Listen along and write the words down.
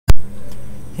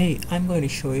Hey, I'm going to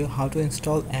show you how to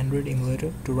install Android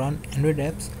emulator to run Android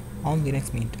apps on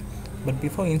Linux Mint. But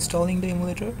before installing the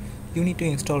emulator, you need to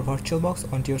install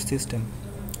VirtualBox onto your system.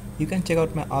 You can check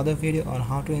out my other video on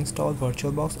how to install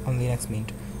VirtualBox on Linux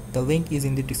Mint. The link is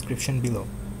in the description below.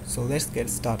 So let's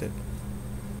get started.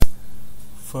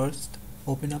 First,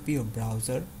 open up your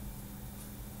browser.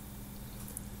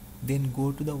 Then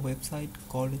go to the website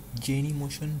called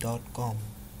genymotion.com.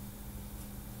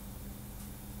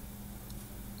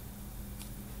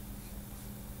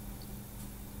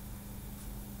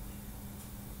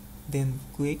 Then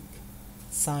click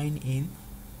sign in.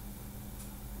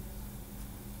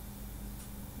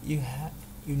 You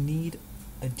need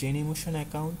a Genymotion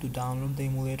account to download the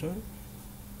emulator.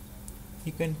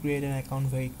 You can create an account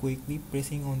very quickly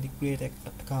pressing on the create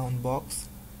account box,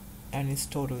 and it's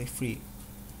totally free.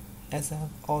 As I have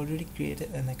already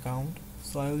created an account,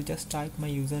 so I will just type my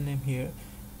username here,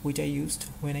 which I used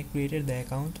when I created the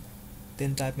account,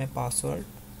 then type my password,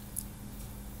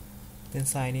 then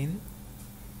sign in.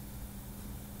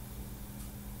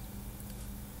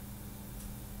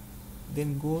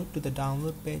 Then go to the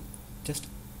download page. Just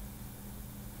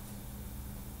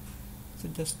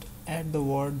add the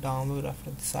word download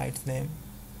after the site's name.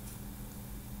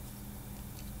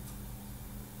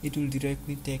 It will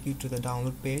directly take you to the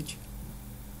download page.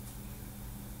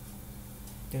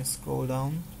 Then scroll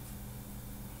down,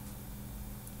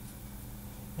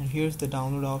 and here's the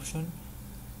download option.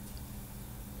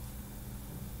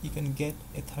 You can get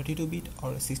a 32-bit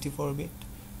or a 64-bit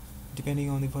depending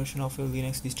on the version of your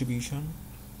Linux distribution.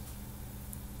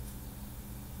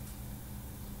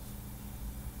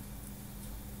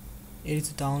 It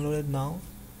is downloaded now.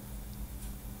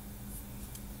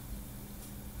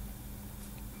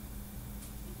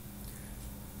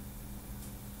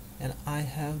 And I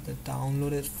have the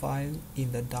downloaded file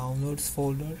in the downloads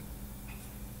folder.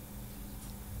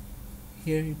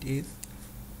 Here it is.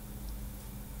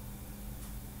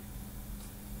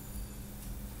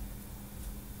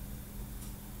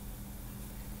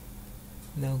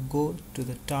 Now go to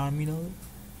the terminal.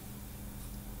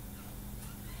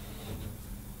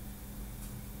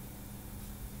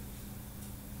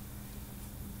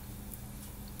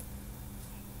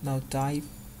 Now type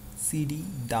cd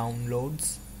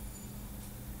downloads.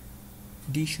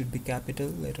 D should be capital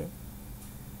letter.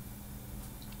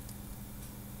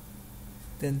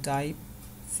 Then type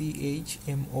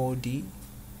chmod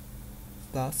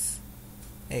plus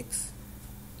x.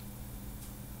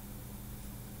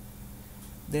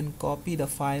 Then copy the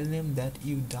file name that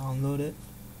you downloaded.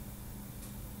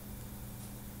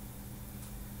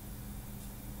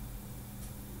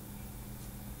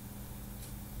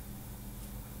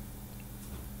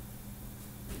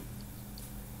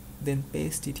 Then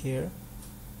paste it here.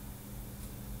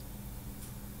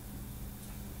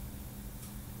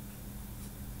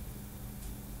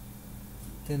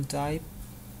 Then type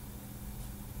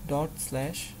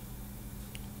 //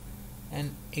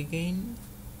 and again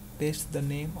paste the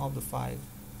name of the file.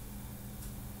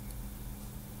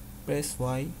 Press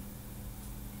Y.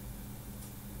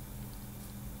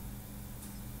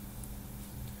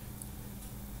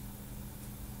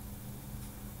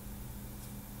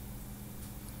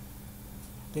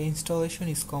 The installation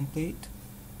is complete.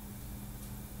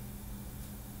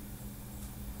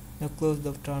 Now close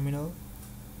the terminal.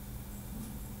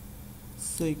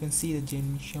 So you can see the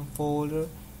Genymotion folder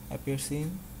appears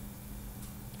in.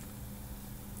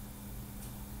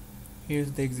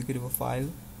 Here's the executable file.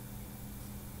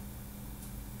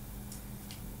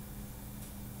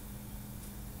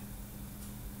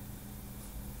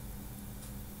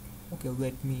 Okay,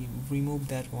 let me remove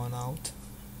that one out.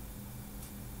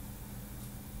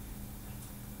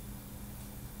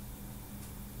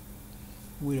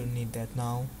 We don't need that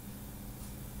now.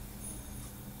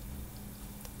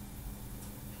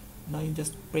 Now you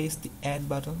just press the add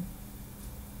button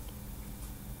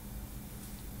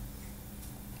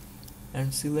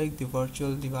and select the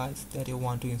virtual device that you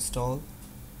want to install.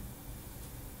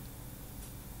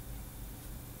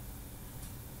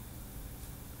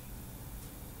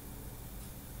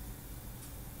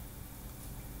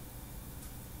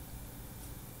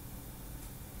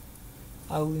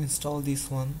 I will install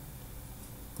this one.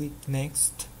 Click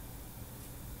next.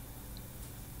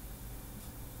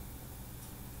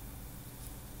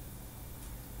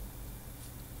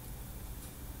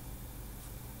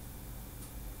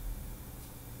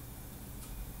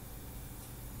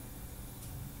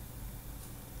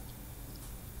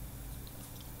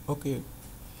 Okay,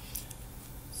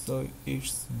 so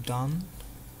it's done.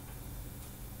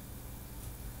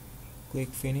 Click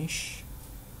finish.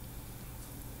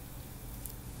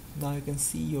 Now you can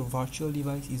see your virtual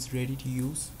device is ready to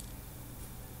use.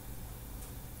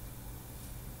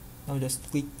 Now just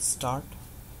click start.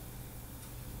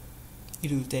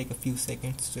 It will take a few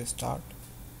seconds to start.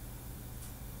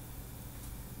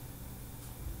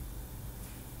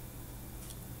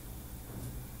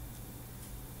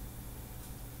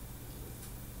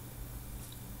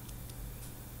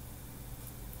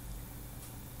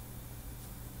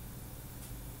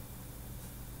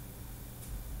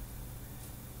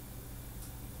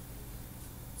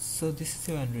 So this is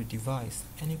your Android device,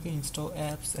 and you can install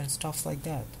apps and stuff like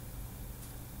that.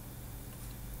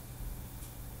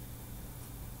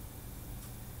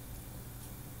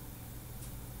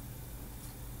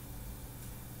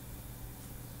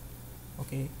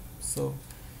 Okay, so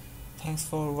thanks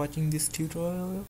for watching this tutorial.